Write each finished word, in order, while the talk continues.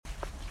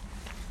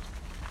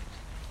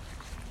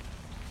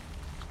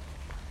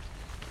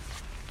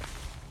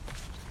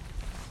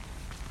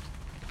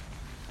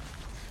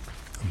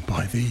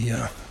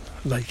the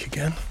lake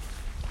again.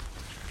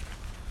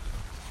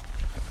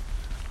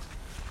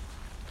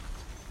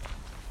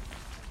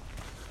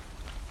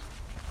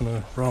 On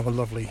a rather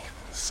lovely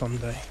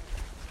Sunday.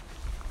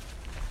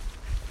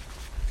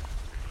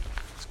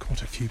 There's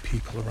quite a few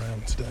people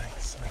around today,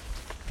 so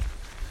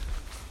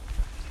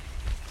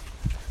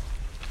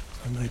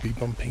I may be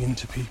bumping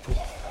into people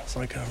as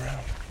I go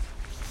around.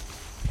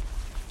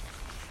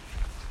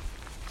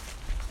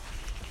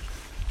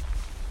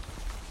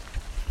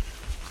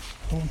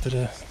 I wanted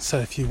to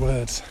say a few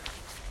words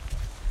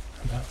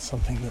about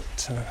something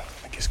that I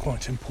think is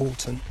quite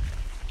important.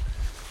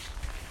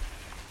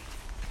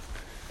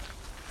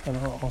 And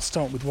I'll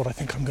start with what I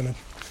think I'm going to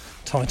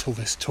title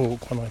this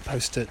talk when I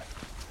post it,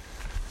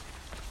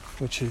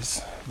 which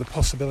is the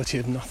possibility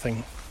of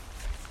nothing.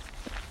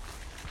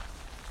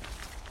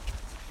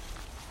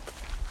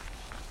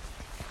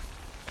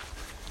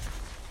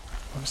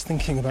 I was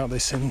thinking about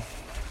this in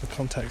the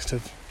context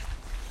of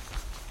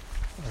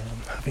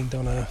having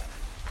done an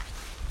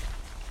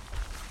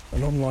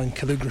online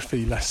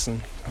calligraphy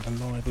lesson, a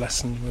live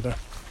lesson with a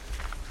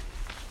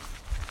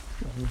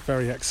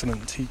very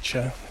excellent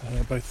teacher,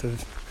 both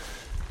of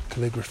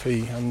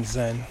calligraphy and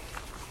Zen.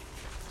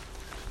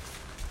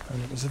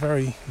 And it was a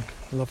very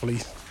lovely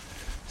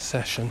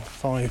session,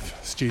 5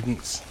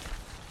 students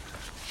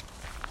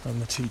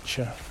and the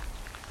teacher.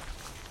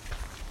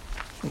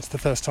 It's the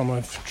first time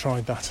I've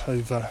tried that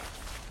over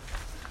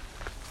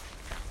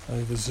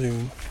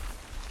Zoom.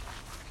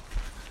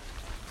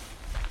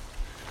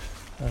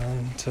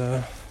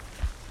 And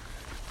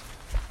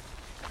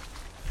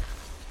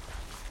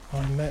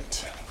I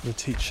met the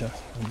teacher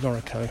in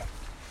Noriko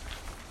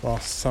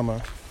last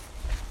summer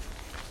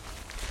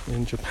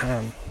in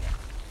Japan,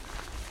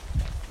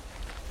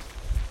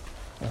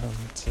 and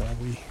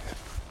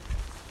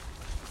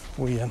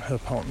we and her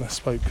partner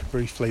spoke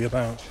briefly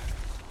about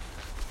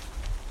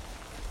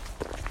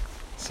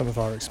some of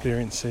our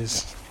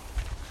experiences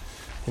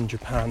in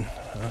Japan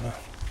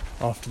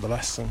after the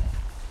lesson.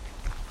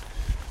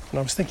 And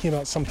I was thinking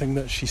about something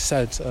that she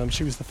said.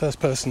 She was the first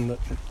person that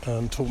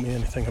taught me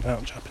anything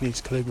about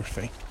Japanese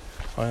calligraphy.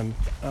 I am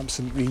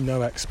absolutely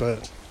no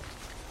expert.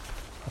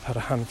 I've had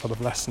a handful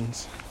of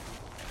lessons.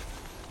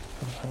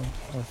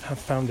 I have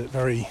found it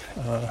very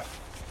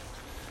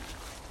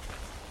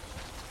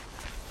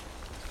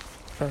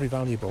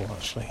valuable,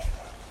 actually,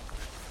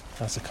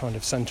 as a kind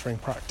of centering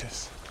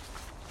practice.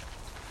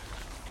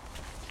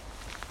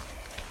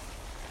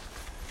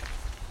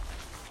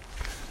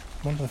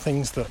 One of the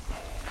things that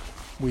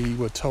we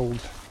were told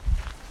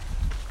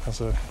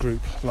as a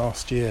group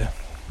last year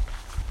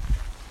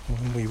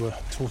when we were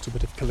taught a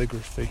bit of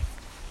calligraphy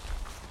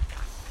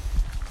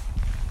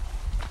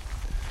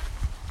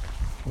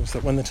was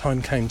that when the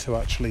time came to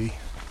actually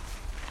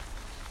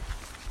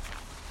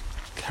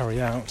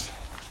carry out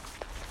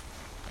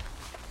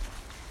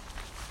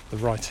the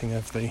writing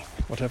of the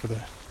whatever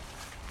the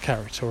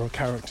character or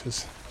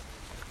characters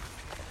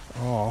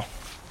are,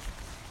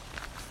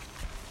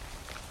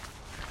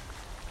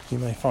 you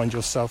may find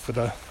yourself with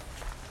a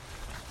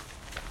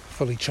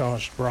fully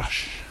charged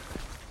brush,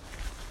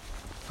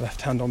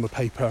 left hand on the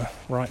paper,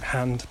 right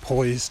hand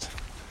poised,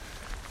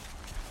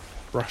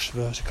 brush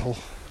vertical,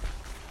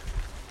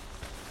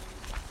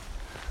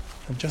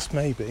 and just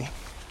maybe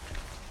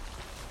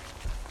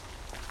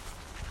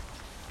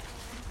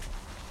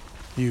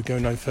you go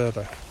no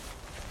further.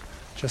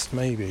 Just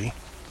maybe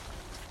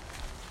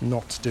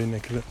not doing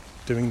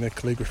the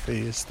calligraphy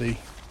is the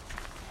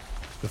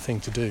thing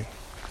to do.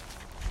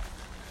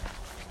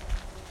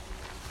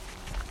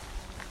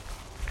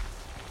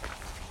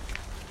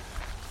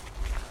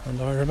 And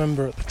I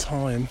remember at the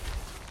time,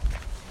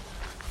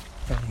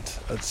 and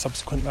at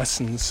subsequent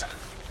lessons,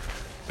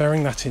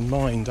 bearing that in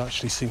mind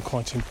actually seemed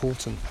quite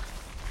important.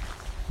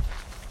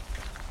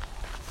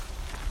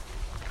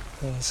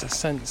 There's a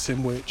sense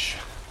in which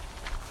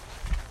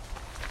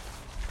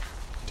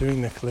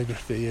doing the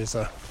calligraphy is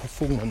a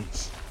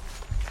performance.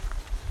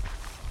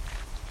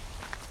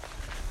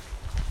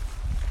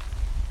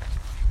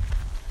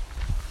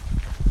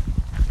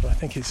 But I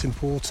think it's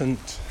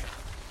important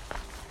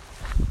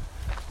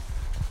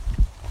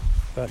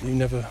that you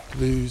never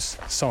lose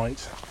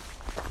sight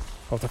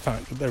of the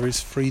fact that there is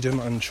freedom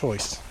and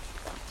choice.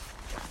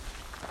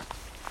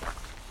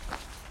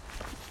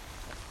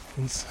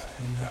 In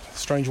a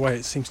strange way,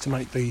 it seems to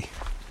make the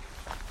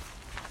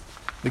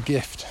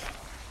gift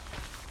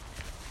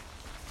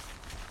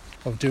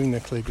of doing the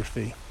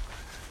calligraphy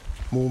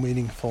more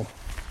meaningful,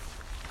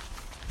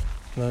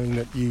 knowing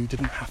that you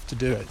didn't have to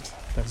do it.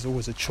 There's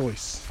always a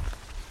choice.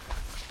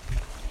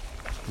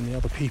 And the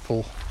other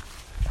people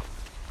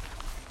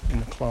in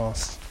the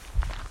class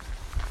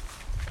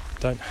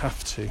don't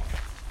have to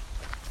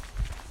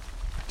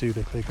do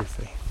the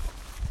calligraphy.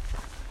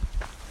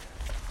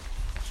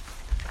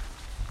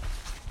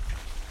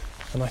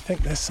 And I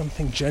think there's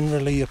something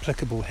generally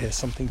applicable here,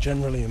 something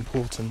generally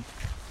important.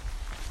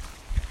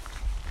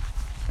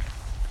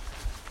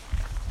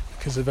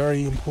 Because a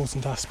very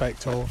important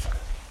aspect of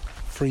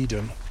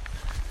freedom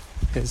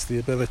is the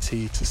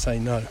ability to say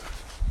no.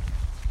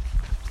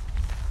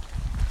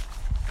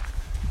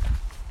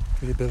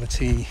 the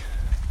ability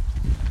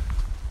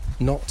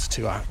not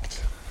to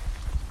act,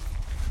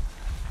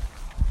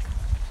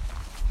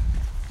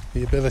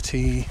 the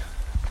ability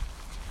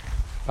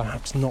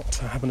perhaps not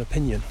to have an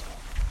opinion.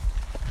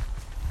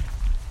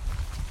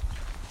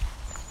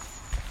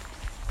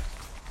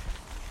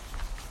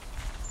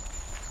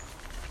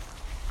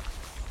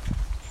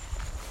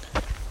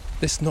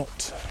 This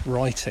not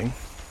writing,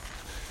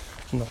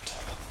 not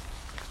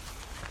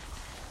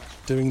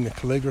doing the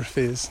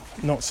calligraphy is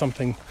not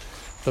something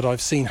that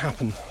I've seen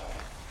happen.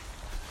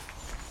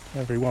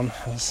 Everyone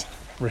has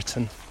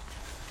written,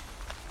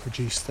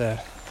 produced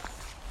their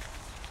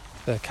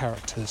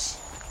characters,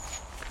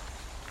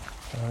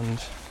 and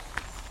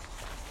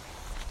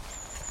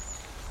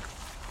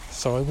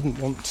so I wouldn't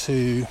want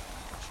to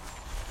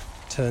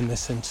turn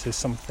this into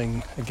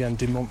something again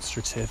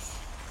demonstrative,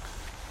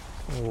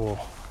 or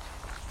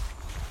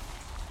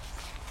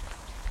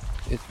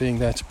it being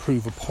there to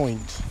prove a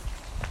point.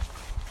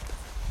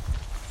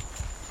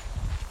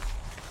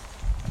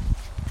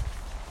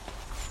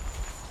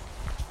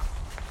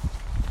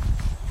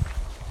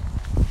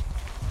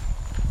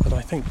 But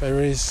I think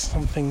there is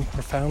something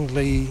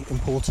profoundly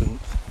important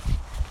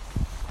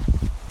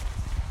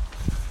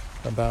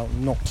about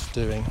not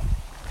doing,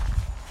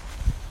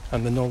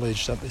 and the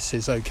knowledge that this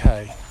is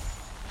okay,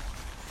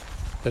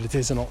 that it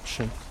is an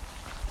option.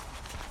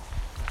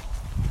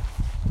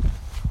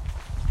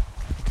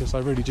 Because I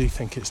really do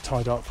think it's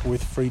tied up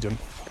with freedom.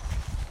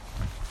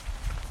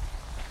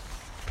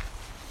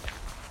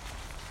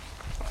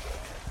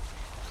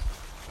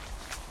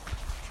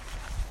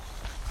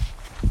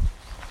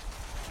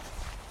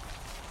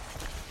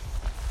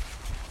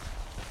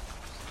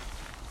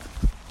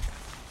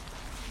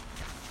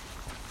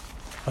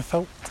 I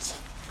felt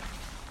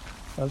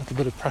a little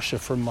bit of pressure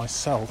from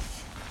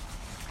myself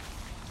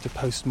to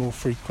post more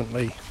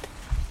frequently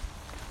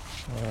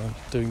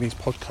doing these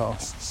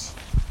podcasts.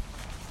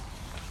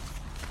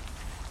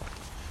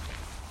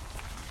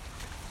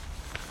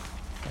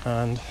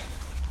 And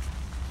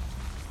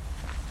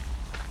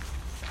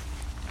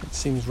it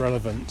seems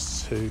relevant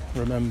to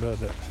remember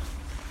that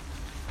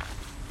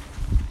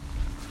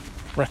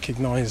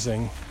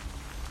recognising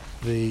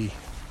the,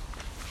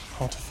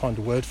 hard to find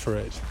a word for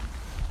it,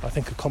 I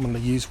think a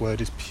commonly used word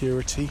is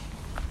purity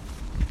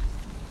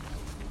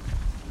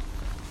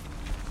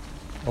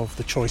of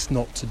the choice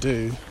not to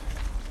do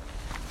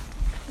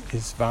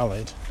is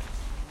valid.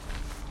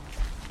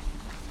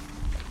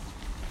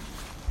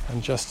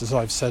 And just as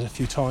I've said a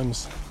few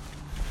times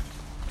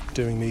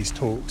doing these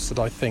talks, that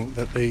I think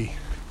that the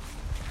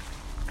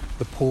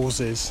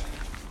pauses,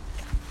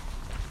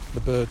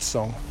 the bird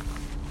song,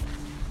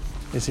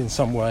 is in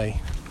some way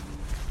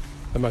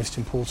the most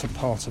important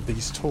part of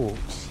these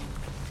talks.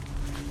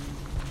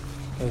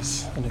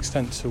 There's an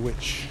extent to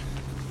which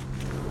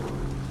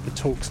the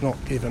talks not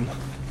given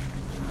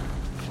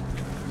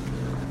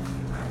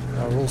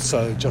are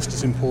also just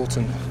as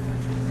important.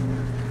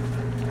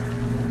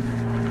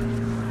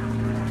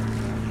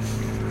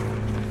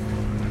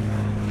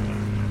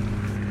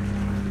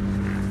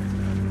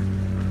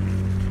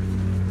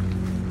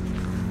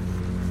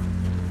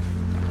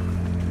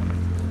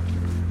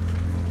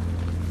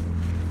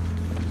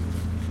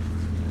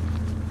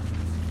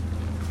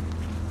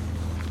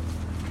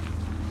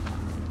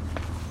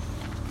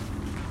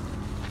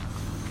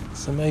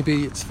 So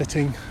maybe it's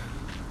fitting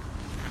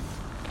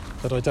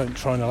that I don't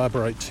try and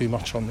elaborate too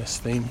much on this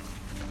theme.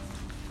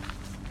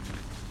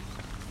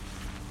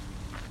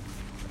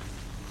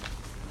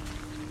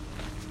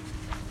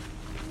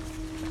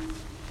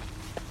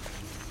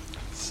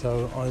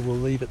 So I will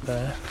leave it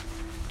there.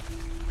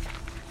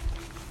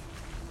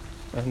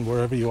 And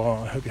wherever you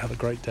are, I hope you have a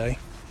great day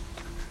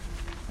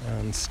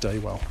and stay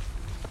well.